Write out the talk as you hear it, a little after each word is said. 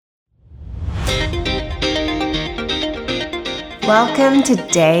Welcome to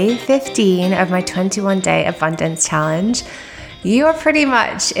day 15 of my 21-day abundance challenge. You are pretty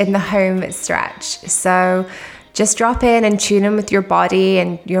much in the home stretch. So just drop in and tune in with your body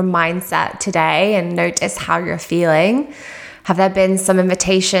and your mindset today and notice how you're feeling. Have there been some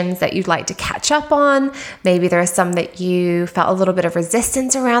invitations that you'd like to catch up on? Maybe there are some that you felt a little bit of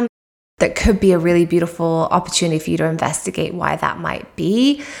resistance around. That could be a really beautiful opportunity for you to investigate why that might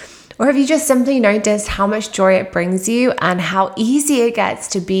be. Or have you just simply noticed how much joy it brings you and how easy it gets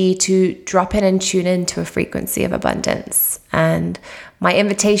to be to drop in and tune into a frequency of abundance? And my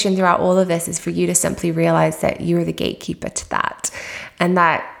invitation throughout all of this is for you to simply realize that you are the gatekeeper to that and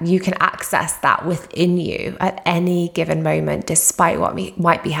that you can access that within you at any given moment, despite what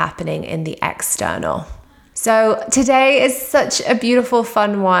might be happening in the external. So today is such a beautiful,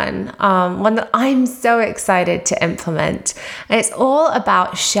 fun one that I'm so excited to implement. And it's all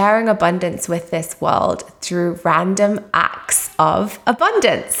about sharing abundance with this world through random acts of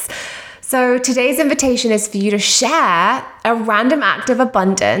abundance. So today's invitation is for you to share a random act of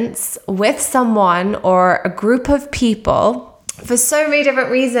abundance with someone or a group of people for so many different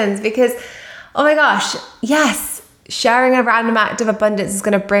reasons. Because, oh my gosh, yes, sharing a random act of abundance is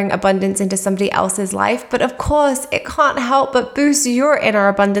going to bring abundance into somebody else's life. But of course, it can't help but boost your inner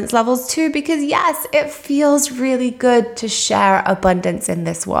abundance levels too, because yes, it feels really good to share abundance in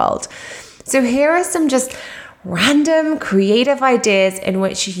this world. So here are some just random creative ideas in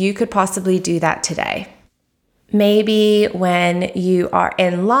which you could possibly do that today. Maybe when you are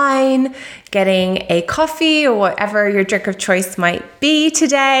in line getting a coffee or whatever your drink of choice might be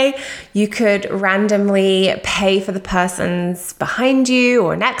today, you could randomly pay for the persons behind you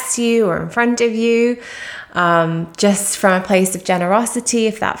or next to you or in front of you, just from a place of generosity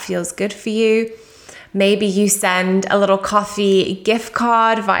if that feels good for you. Maybe you send a little coffee gift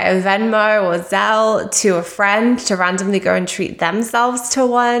card via Venmo or Zelle to a friend to randomly go and treat themselves to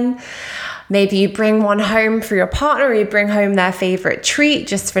one. Maybe you bring one home for your partner, or you bring home their favorite treat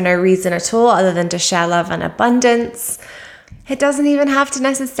just for no reason at all other than to share love and abundance. It doesn't even have to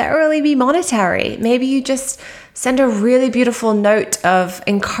necessarily be monetary. Maybe you just send a really beautiful note of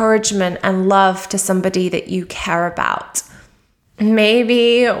encouragement and love to somebody that you care about.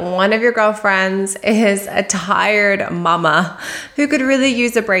 Maybe one of your girlfriends is a tired mama who could really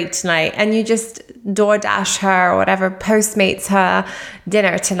use a break tonight, and you just DoorDash her or whatever, Postmates her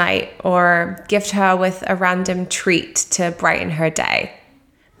dinner tonight, or gift her with a random treat to brighten her day.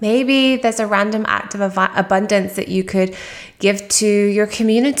 Maybe there's a random act of abundance that you could give to your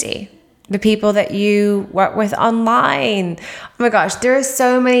community, the people that you work with online. Oh my gosh, there are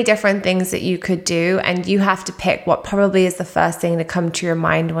so many different things that you could do, and you have to pick what probably is the first thing to come to your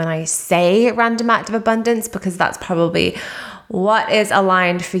mind when I say random act of abundance, because that's probably what is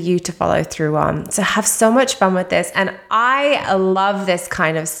aligned for you to follow through on. So have so much fun with this. And I love this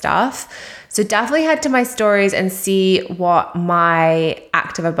kind of stuff. So definitely head to my stories and see what my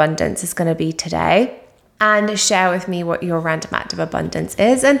act of abundance is going to be today. And share with me what your random act of abundance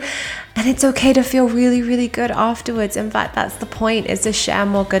is. And it's okay to feel really, really good afterwards. In fact, that's the point, is to share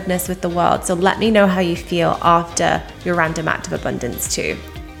more goodness with the world. So let me know how you feel after your random act of abundance too.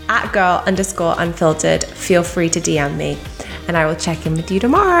 @girl_unfiltered. Feel free to DM me, and I will check in with you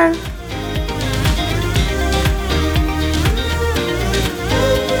tomorrow.